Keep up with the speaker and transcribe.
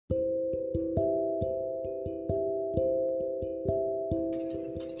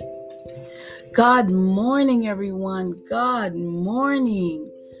God morning, everyone. God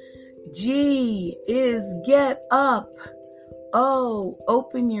morning. G is get up. O,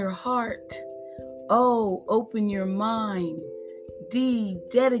 open your heart. O, open your mind. D,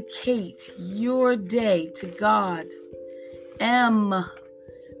 dedicate your day to God. M,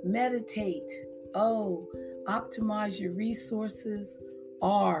 meditate. O, optimize your resources.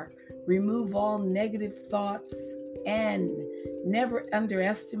 R, remove all negative thoughts. N, never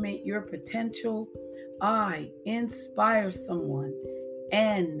underestimate your potential. I, inspire someone.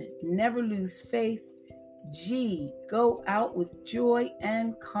 N, never lose faith. G, go out with joy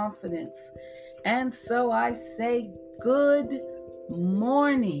and confidence. And so I say good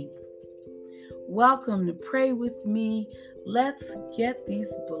morning. Welcome to Pray With Me. Let's get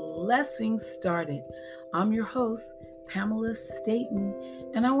these blessings started. I'm your host, Pamela Staten,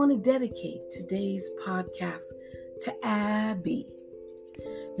 and I want to dedicate today's podcast to Abby.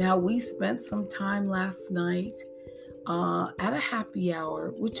 Now, we spent some time last night at a happy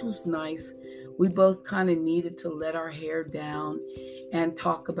hour, which was nice. We both kind of needed to let our hair down and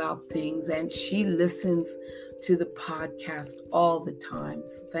talk about things, and she listens to the podcast all the time.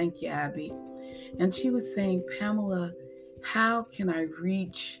 So thank you, Abby. And she was saying, Pamela, how can I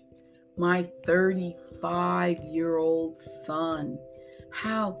reach my 35-year-old son?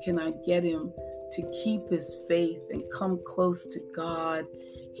 How can I get him to keep his faith and come close to God?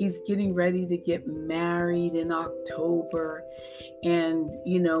 He's getting ready to get married in October. And,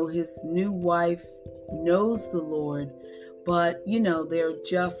 his new wife knows the Lord, but, they're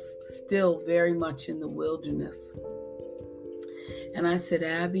just still very much in the wilderness. And I said,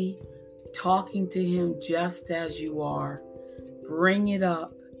 Abby, talking to him just as you are, bring it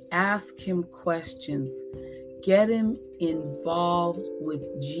up, ask him questions, get him involved with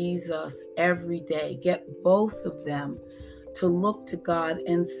Jesus every day, get both of them to look to God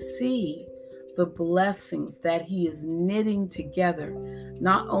and see the blessings that he is knitting together,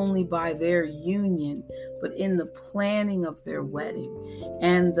 not only by their union, but in the planning of their wedding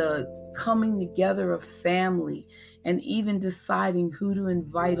and the coming together of family and even deciding who to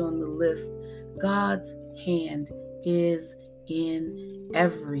invite on the list. God's hand is in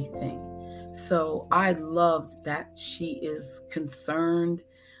everything. So I loved that she is concerned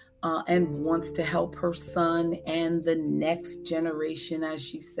and wants to help her son and the next generation, as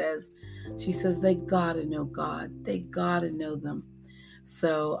she says. She says they gotta know God. They gotta know them.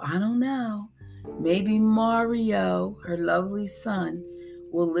 So I don't know. Maybe Mario, her lovely son,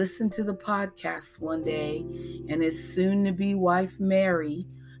 will listen to the podcast one day, and his soon-to-be wife Mary,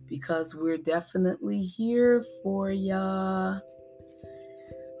 because we're definitely here for ya.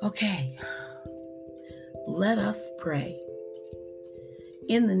 Okay, let us pray.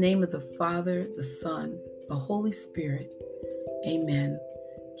 In the name of the Father, the Son, the Holy Spirit, amen.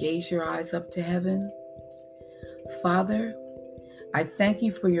 Gaze your eyes up to heaven. Father, I thank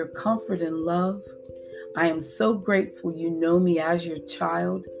you for your comfort and love. I am so grateful you know me as your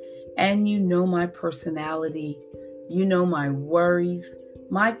child, and you know my personality. You know my worries,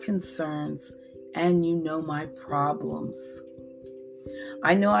 my concerns, and you know my problems.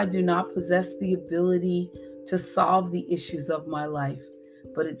 I know I do not possess the ability to solve the issues of my life,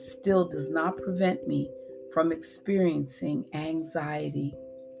 but it still does not prevent me from experiencing anxiety.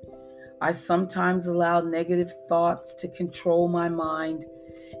 I sometimes allow negative thoughts to control my mind,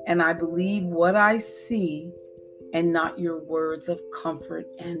 and I believe what I see and not your words of comfort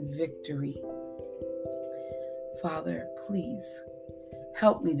and victory. Father, please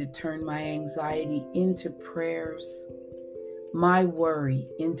help me to turn my anxiety into prayers, my worry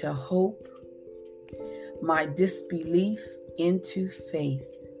into hope, my disbelief into faith.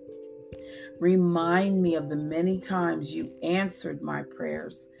 Remind me of the many times you answered my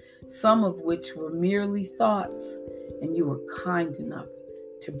prayers, some of which were merely thoughts, and you were kind enough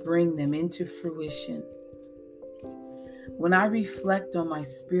to bring them into fruition. When I reflect on my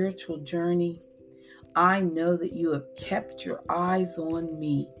spiritual journey, I know that you have kept your eyes on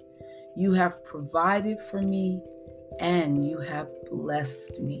me. You have provided for me, and you have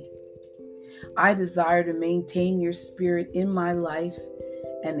blessed me. I desire to maintain your spirit in my life,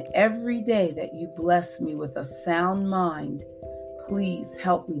 and every day that you bless me with a sound mind, please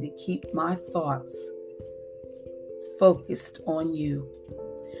help me to keep my thoughts focused on you.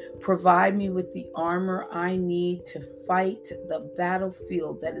 Provide me with the armor I need to fight the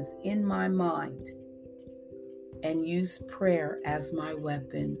battlefield that is in my mind, and use prayer as my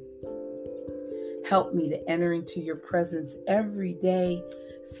weapon. Help me to enter into your presence every day,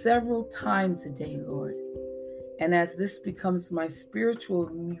 several times a day, Lord. And as this becomes my spiritual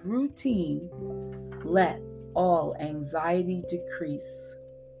routine, let all anxiety decrease.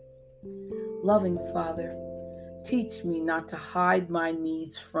 Loving Father, teach me not to hide my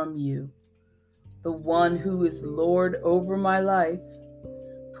needs from you, the one who is Lord over my life.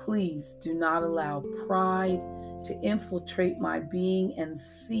 Please do not allow pride to infiltrate my being and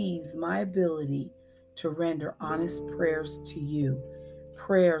seize my ability to render honest prayers to you,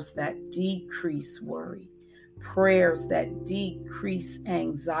 prayers that decrease worry, prayers that decrease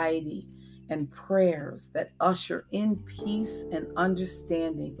anxiety, and prayers that usher in peace and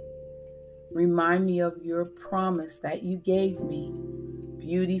understanding. Remind me of your promise that you gave me,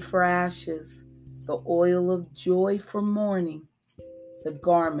 beauty for ashes, the oil of joy for mourning, the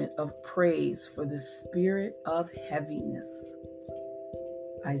garment of praise for the spirit of heaviness.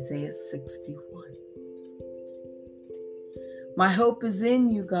 Isaiah 61. My hope is in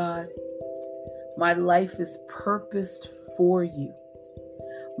you, God. My life is purposed for you.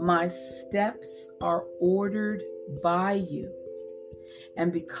 My steps are ordered by you.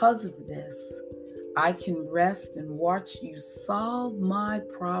 And because of this, I can rest and watch you solve my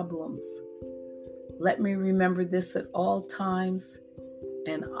problems. Let me remember this at all times,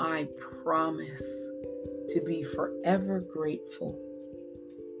 and I promise to be forever grateful.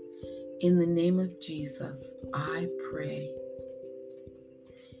 In the name of Jesus, I pray.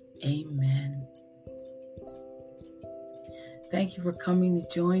 Amen. Thank you for coming to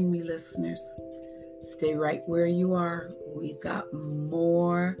join me, listeners. Stay right where you are. We've got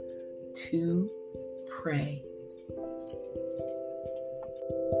more to pray.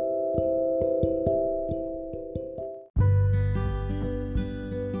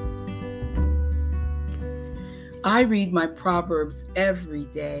 I read my Proverbs every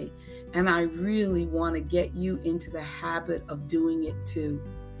day, and I really want to get you into the habit of doing it too.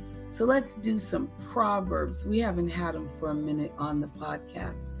 So let's do some Proverbs. We haven't had them for a minute on the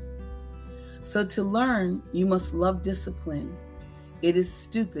podcast. So to learn, you must love discipline. It is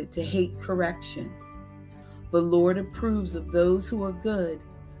stupid to hate correction. The Lord approves of those who are good,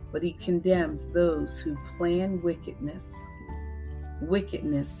 but he condemns those who plan wickedness.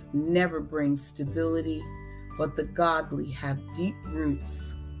 Wickedness never brings stability, but the godly have deep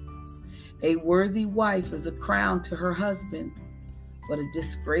roots. A worthy wife is a crown to her husband, but a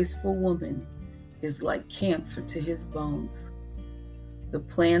disgraceful woman is like cancer to his bones. The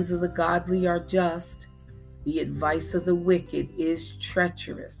plans of the godly are just. The advice of the wicked is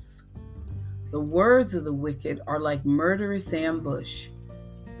treacherous. The words of the wicked are like murderous ambush,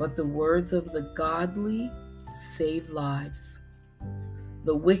 but the words of the godly save lives.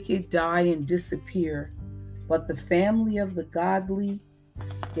 The wicked die and disappear, but the family of the godly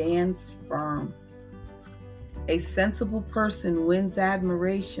stands firm. A sensible person wins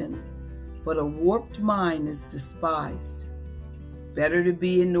admiration, but a warped mind is despised. Better to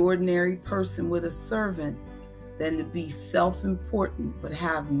be an ordinary person with a servant than to be self-important but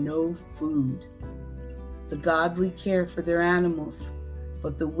have no food. The godly care for their animals,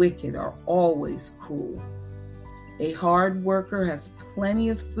 but the wicked are always cruel. A hard worker has plenty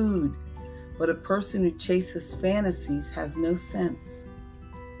of food, but a person who chases fantasies has no sense.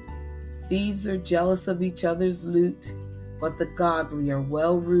 Thieves are jealous of each other's loot, but the godly are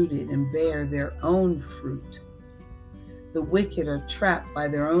well-rooted and bear their own fruit. The wicked are trapped by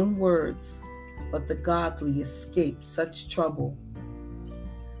their own words, but the godly escape such trouble.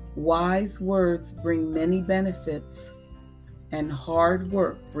 Wise words bring many benefits, and hard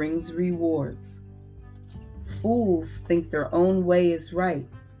work brings rewards. Fools think their own way is right,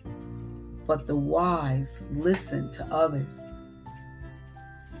 but the wise listen to others.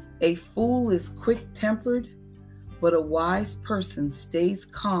 A fool is quick-tempered, but a wise person stays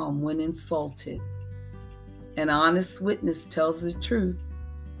calm when insulted. An honest witness tells the truth.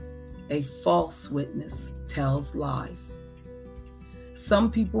 A false witness tells lies. Some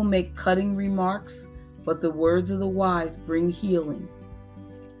people make cutting remarks, but the words of the wise bring healing.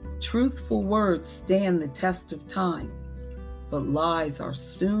 Truthful words stand the test of time, but lies are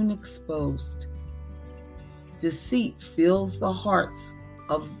soon exposed. Deceit fills the hearts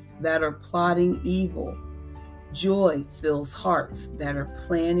of that are plotting evil. Joy fills hearts that are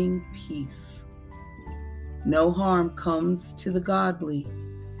planning peace. No harm comes to the godly,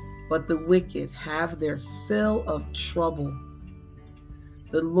 but the wicked have their fill of trouble.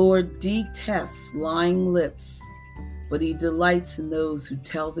 The Lord detests lying lips, but he delights in those who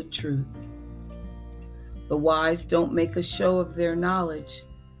tell the truth. The wise don't make a show of their knowledge,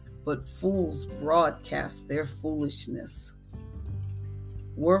 but fools broadcast their foolishness.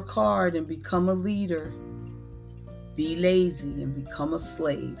 Work hard and become a leader. Be lazy and become a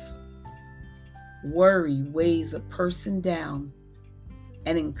slave. Worry weighs a person down.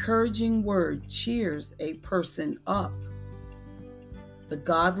 An encouraging word cheers a person up. The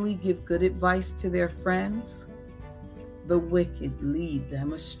godly give good advice to their friends. The wicked lead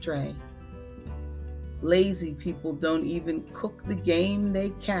them astray. Lazy people don't even cook the game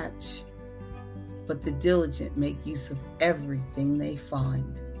they catch, but the diligent make use of everything they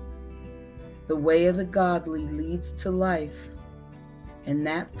find. The way of the godly leads to life, and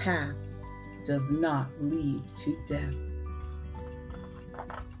that path does not lead to death.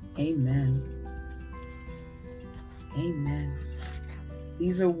 Amen. Amen.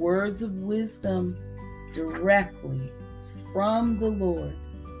 These are words of wisdom directly from the Lord.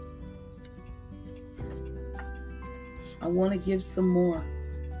 I want to give some more.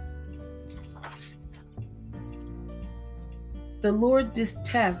 The Lord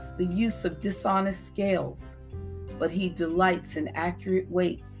detests the use of dishonest scales, but he delights in accurate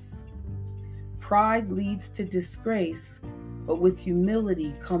weights. Pride leads to disgrace, but with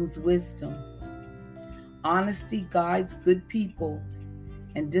humility comes wisdom. Honesty guides good people,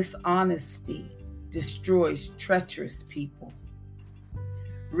 and dishonesty destroys treacherous people.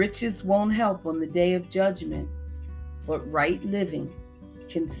 Riches won't help on the day of judgment, but right living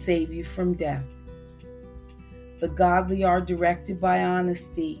can save you from death. The godly are directed by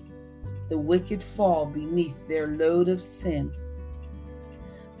honesty. The wicked fall beneath their load of sin.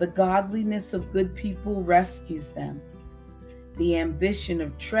 The godliness of good people rescues them. The ambition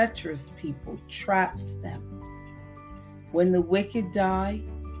of treacherous people traps them. When the wicked die,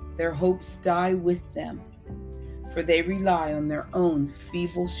 their hopes die with them, for they rely on their own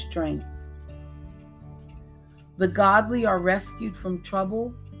feeble strength. The godly are rescued from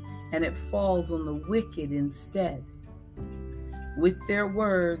trouble, and it falls on the wicked instead. With their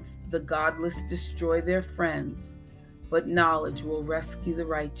words, the godless destroy their friends, but knowledge will rescue the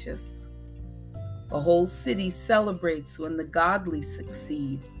righteous. The whole city celebrates when the godly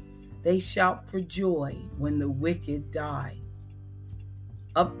succeed. They shout for joy when the wicked die.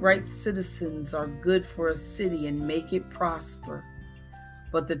 Upright citizens are good for a city and make it prosper,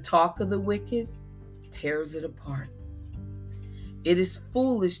 but the talk of the wicked tears it apart. It is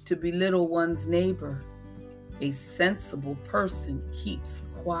foolish to belittle one's neighbor. A sensible person keeps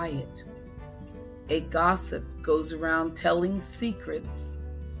quiet. A gossip goes around telling secrets,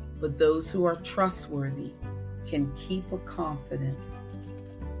 but those who are trustworthy can keep a confidence.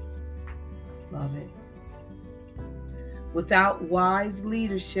 Love it. Without wise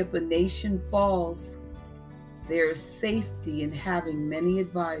leadership, a nation falls. There is safety in having many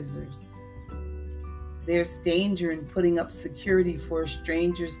advisors. There's danger in putting up security for a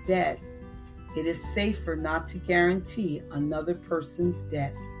stranger's debt. It is safer not to guarantee another person's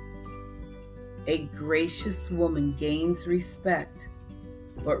debt. A gracious woman gains respect,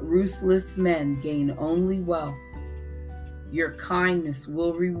 but ruthless men gain only wealth. Your kindness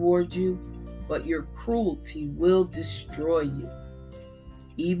will reward you, but your cruelty will destroy you.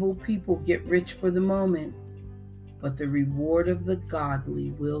 Evil people get rich for the moment, but the reward of the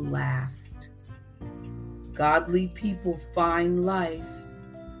godly will last. Godly people find life.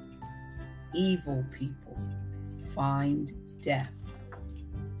 Evil people find death.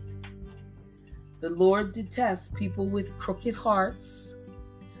 The Lord detests people with crooked hearts,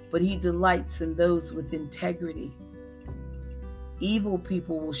 but he delights in those with integrity. Evil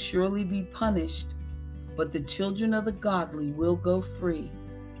people will surely be punished, but the children of the godly will go free.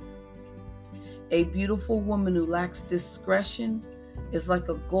 A beautiful woman who lacks discretion is like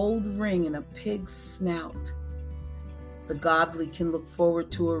a gold ring in a pig's snout. The godly can look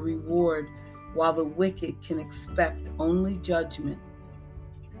forward to a reward, while the wicked can expect only judgment.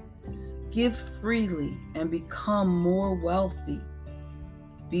 Give freely and become more wealthy.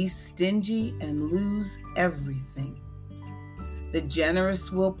 Be stingy and lose everything. The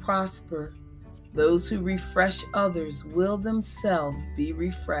generous will prosper. Those who refresh others will themselves be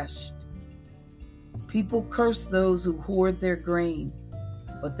refreshed. People curse those who hoard their grain,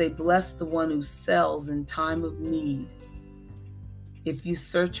 but they bless the one who sells in time of need. If you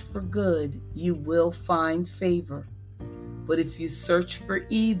search for good, you will find favor. But if you search for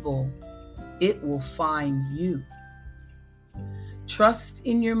evil, it will find you. Trust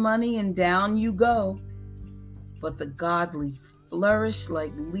in your money and down you go. But the godly flourish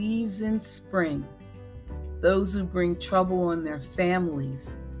like leaves in spring. Those who bring trouble on their families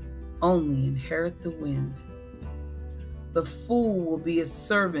only inherit the wind. The fool will be a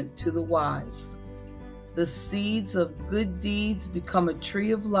servant to the wise. The seeds of good deeds become a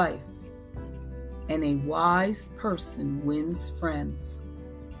tree of life, and a wise person wins friends.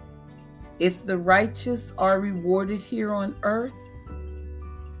 If the righteous are rewarded here on earth,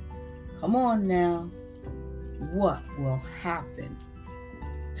 come on now, what will happen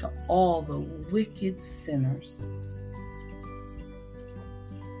to all the wicked sinners?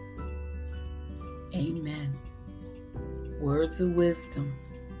 Amen. Words of wisdom.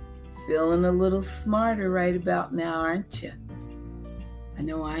 Feeling a little smarter right about now, aren't you? I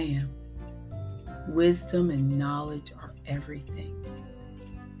know I am. Wisdom and knowledge are everything.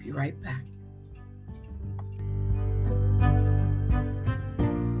 Be right back.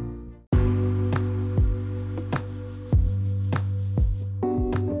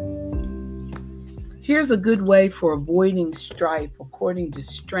 Here's a good way for avoiding strife according to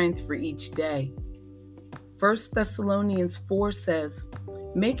strength for each day. 1 Thessalonians 4 says,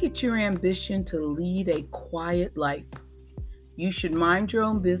 "Make it your ambition to lead a quiet life. You should mind your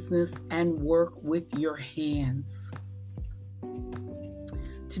own business and work with your hands."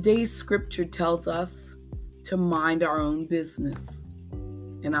 Today's scripture tells us to mind our own business.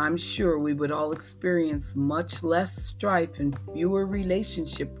 And I'm sure we would all experience much less strife and fewer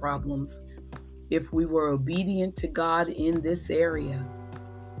relationship problems if we were obedient to God in this area.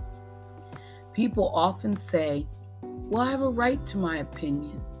 People often say, "Well, I have a right to my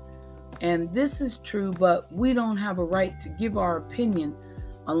opinion." And this is true, but we don't have a right to give our opinion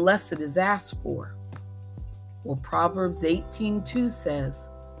unless it is asked for. Well, Proverbs 18:2 says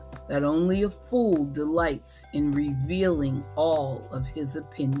that only a fool delights in revealing all of his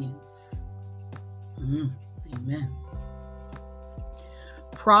opinions. Amen.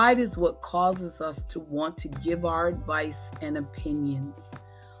 Pride is what causes us to want to give our advice and opinions,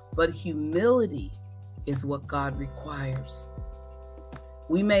 but humility is what God requires.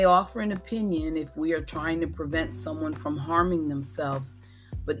 We may offer an opinion if we are trying to prevent someone from harming themselves,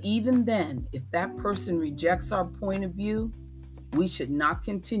 but even then, if that person rejects our point of view, we should not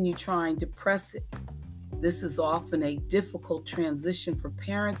continue trying to press it. This is often a difficult transition for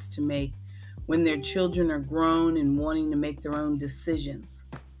parents to make when their children are grown and wanting to make their own decisions.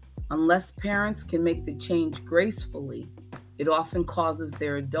 Unless parents can make the change gracefully, it often causes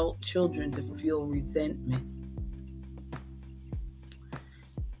their adult children to feel resentment.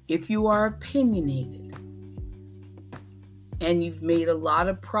 If you are opinionated and you've made a lot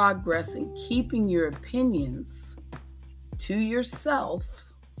of progress in keeping your opinions to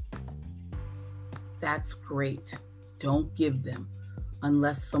yourself, that's great. Don't give them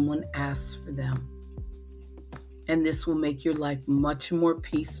unless someone asks for them. And this will make your life much more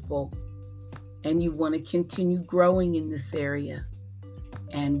peaceful. And you want to continue growing in this area.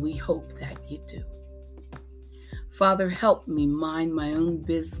 And we hope that you do. Father, help me mind my own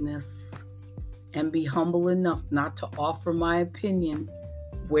business and be humble enough not to offer my opinion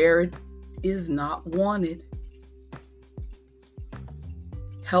where it is not wanted.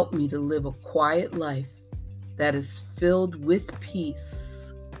 Help me to live a quiet life that is filled with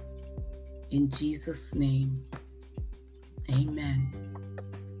peace. In Jesus' name, amen.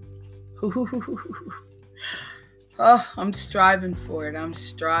 Oh, I'm striving for it. I'm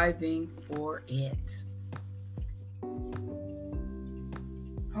striving for it.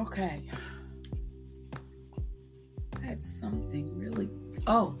 Okay. That's something really...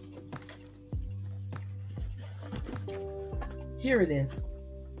 Oh. Here it is.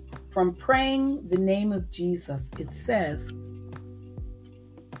 From Praying the Name of Jesus, it says,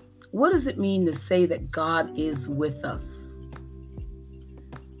 what does it mean to say that God is with us?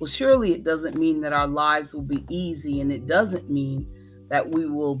 Well, surely it doesn't mean that our lives will be easy, and it doesn't mean that we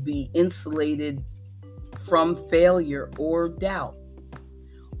will be insulated from failure or doubt,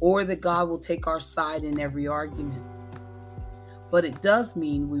 or that God will take our side in every argument. But it does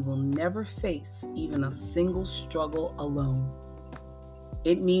mean we will never face even a single struggle alone.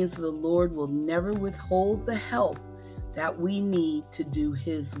 It means the Lord will never withhold the help that we need to do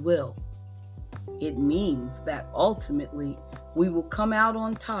His will. It means that ultimately we will come out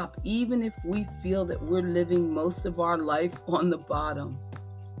on top, even if we feel that we're living most of our life on the bottom.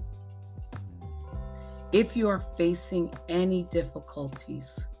 If you are facing any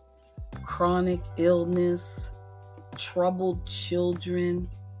difficulties, chronic illness, troubled children,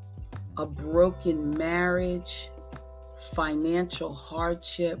 a broken marriage, financial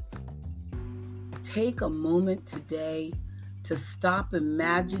hardship, take a moment today to stop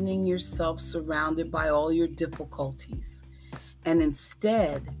imagining yourself surrounded by all your difficulties and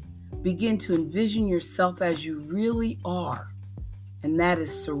instead begin to envision yourself as you really are, and that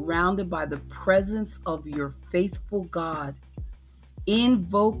is surrounded by the presence of your faithful God.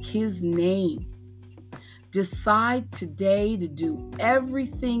 Invoke His name. Decide today to do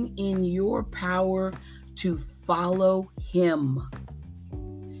everything in your power to follow Him.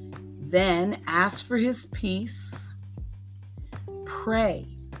 Then ask for His peace, pray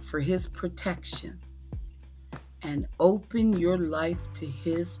for His protection, and open your life to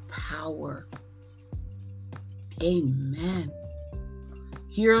His power. Amen.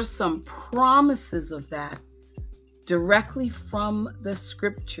 Here are some promises of that directly from the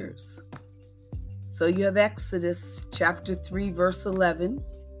scriptures. So you have Exodus chapter 3, verse 11.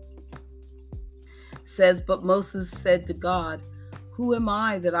 Says, but Moses said to God, who am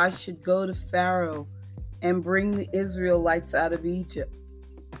I that I should go to Pharaoh and bring the Israelites out of Egypt?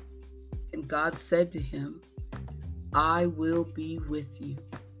 And God said to him, I will be with you.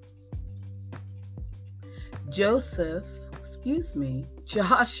 Joshua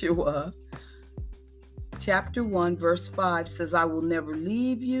chapter 1, verse 5 says, I will never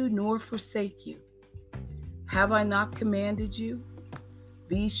leave you nor forsake you. Have I not commanded you?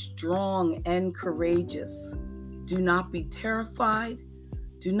 Be strong and courageous. Do not be terrified.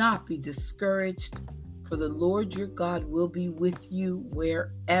 Do not be discouraged, for the Lord your God will be with you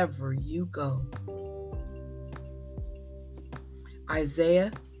wherever you go.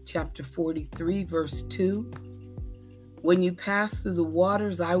 Isaiah chapter 43, verse 2. When you pass through the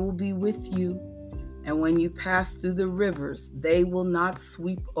waters, I will be with you. And when you pass through the rivers, they will not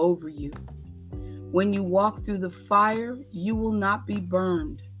sweep over you. When you walk through the fire, you will not be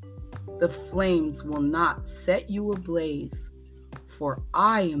burned. The flames will not set you ablaze. For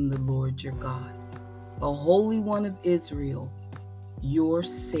I am the Lord your God, the Holy One of Israel, your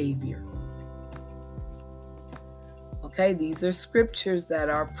Savior. Okay, these are scriptures that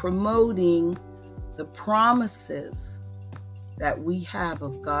are promoting the promises that we have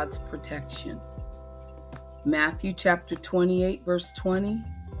of God's protection. Matthew chapter 28, verse 20.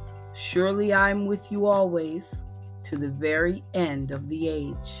 Surely I am with you always, to the very end of the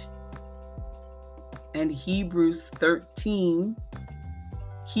age. And Hebrews 13,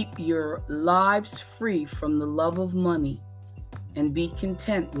 keep your lives free from the love of money and be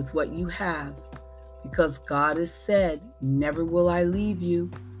content with what you have, because God has said, never will I leave you,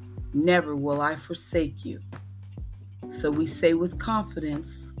 never will I forsake you. So we say with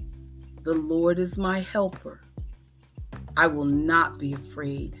confidence, the Lord is my helper. I will not be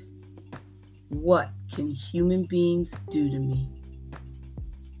afraid. What can human beings do to me?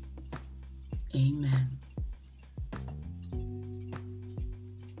 Amen.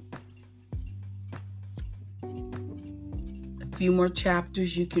 A few more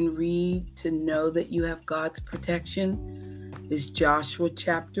chapters you can read to know that you have God's protection is Joshua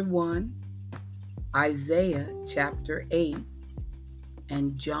chapter 1, Isaiah chapter 8,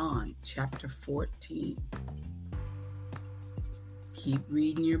 and John chapter 14. Keep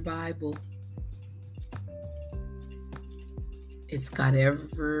reading your Bible. It's got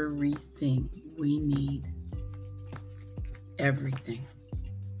everything we need. Everything.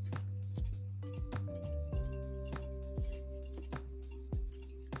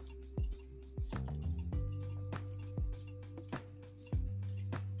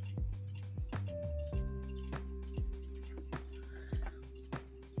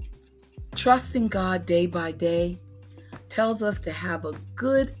 Trusting God day by day tells us to have a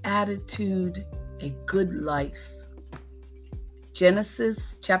good attitude, a good life.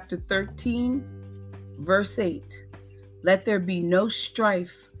 Genesis chapter 13, verse 8. Let there be no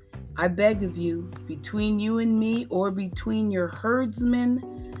strife, I beg of you, between you and me, or between your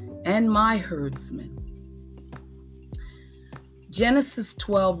herdsmen and my herdsmen. Genesis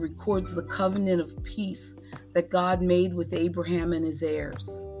 12 records the covenant of peace that God made with Abraham and his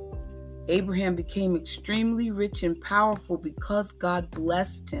heirs. Abraham became extremely rich and powerful because God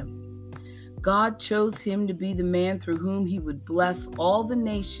blessed him. God chose him to be the man through whom he would bless all the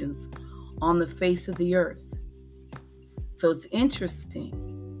nations on the face of the earth. So it's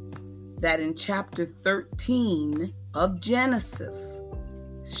interesting that in chapter 13 of Genesis,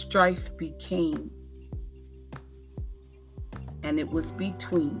 strife became. And it was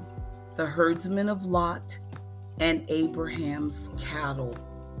between the herdsmen of Lot and Abraham's cattle.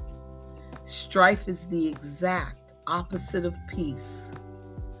 Strife is the exact opposite of peace.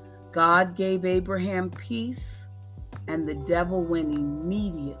 God gave Abraham peace, and the devil went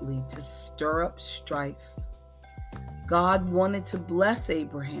immediately to stir up strife. God wanted to bless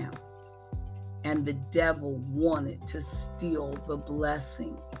Abraham, and the devil wanted to steal the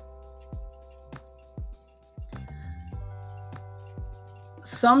blessing.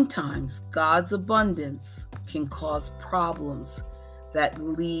 Sometimes God's abundance can cause problems that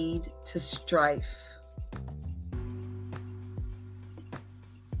lead to strife.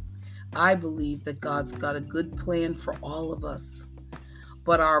 I believe that God's got a good plan for all of us,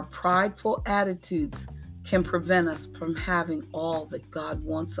 but our prideful attitudes can prevent us from having all that God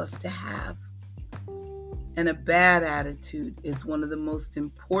wants us to have. And a bad attitude is one of the most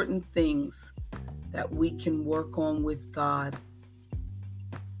important things that we can work on with God.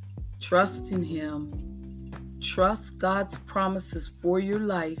 Trust in Him, Trust God's promises for your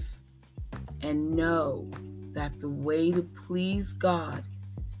life and know that the way to please God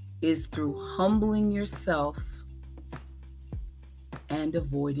is through humbling yourself and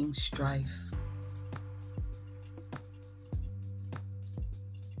avoiding strife.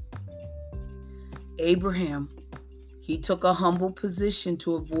 Abraham, he took a humble position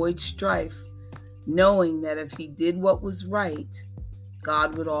to avoid strife, knowing that if he did what was right,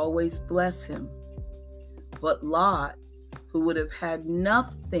 God would always bless him. But Lot, who would have had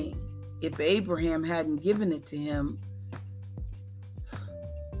nothing if Abraham hadn't given it to him,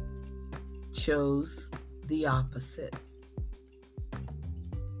 chose the opposite.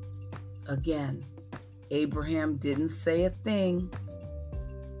 Again, Abraham didn't say a thing.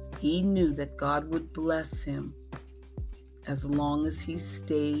 He knew that God would bless him as long as he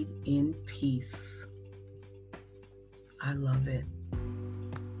stayed in peace. I love it.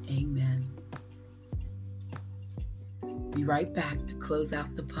 Amen. Be right back to close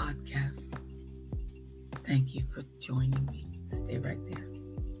out the podcast. Thank you for joining me. Stay right there.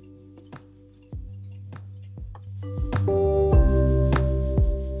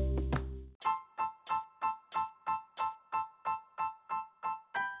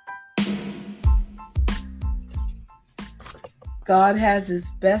 God has his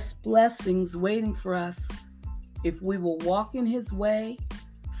best blessings waiting for us if we will walk in his way,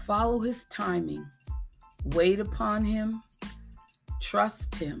 follow his timing, wait upon him,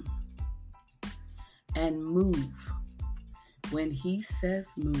 trust him, and move when he says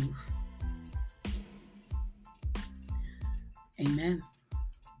move. Amen.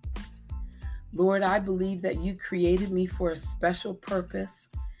 Lord, I believe that you created me for a special purpose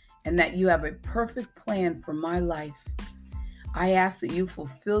and that you have a perfect plan for my life. I ask that you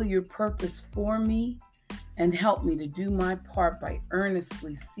fulfill your purpose for me and help me to do my part by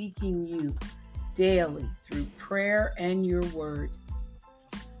earnestly seeking you daily through prayer and your word.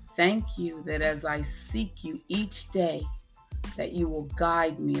 Thank you that as I seek you each day, that you will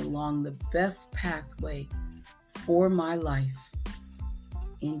guide me along the best pathway for my life.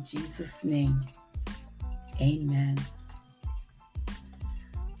 In Jesus' name, amen.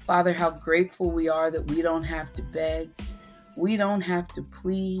 Father, how grateful we are that we don't have to beg. We don't have to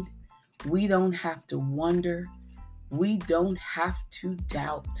plead. We don't have to wonder. We don't have to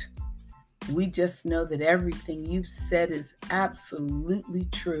doubt. We just know that everything you've said is absolutely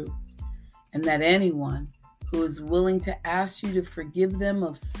true, and that anyone who is willing to ask you to forgive them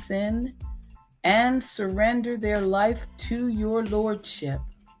of sin and surrender their life to your lordship,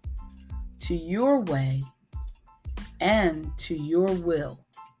 to your way, and to your will,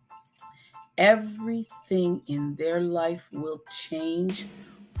 everything in their life will change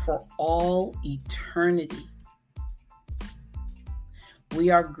for all eternity. We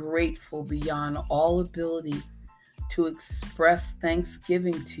are grateful beyond all ability to express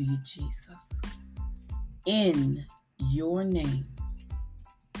thanksgiving to you, Jesus. In your name,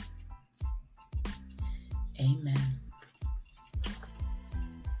 amen.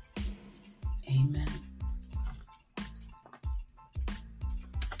 Amen.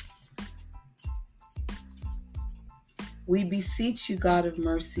 We beseech you, God of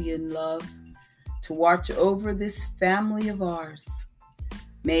mercy and love, to watch over this family of ours.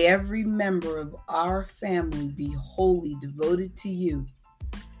 May every member of our family be wholly devoted to you.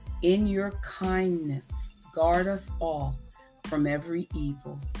 In your kindness, guard us all from every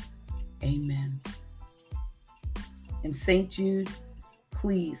evil. Amen. And St. Jude,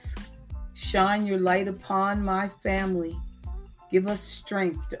 please shine your light upon my family. Give us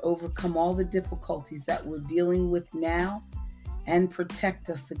strength to overcome all the difficulties that we're dealing with now and protect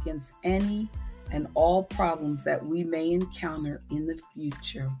us against any and all problems that we may encounter in the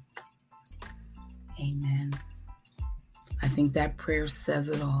future. Amen. I think that prayer says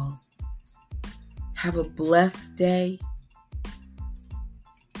it all. Have a blessed day.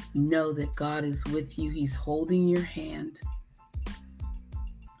 Know that God is with you. He's holding your hand.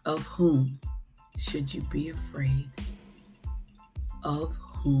 Of whom should you be afraid? Of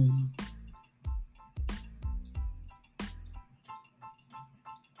whom?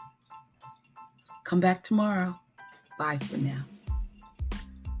 Come back tomorrow. Bye for now.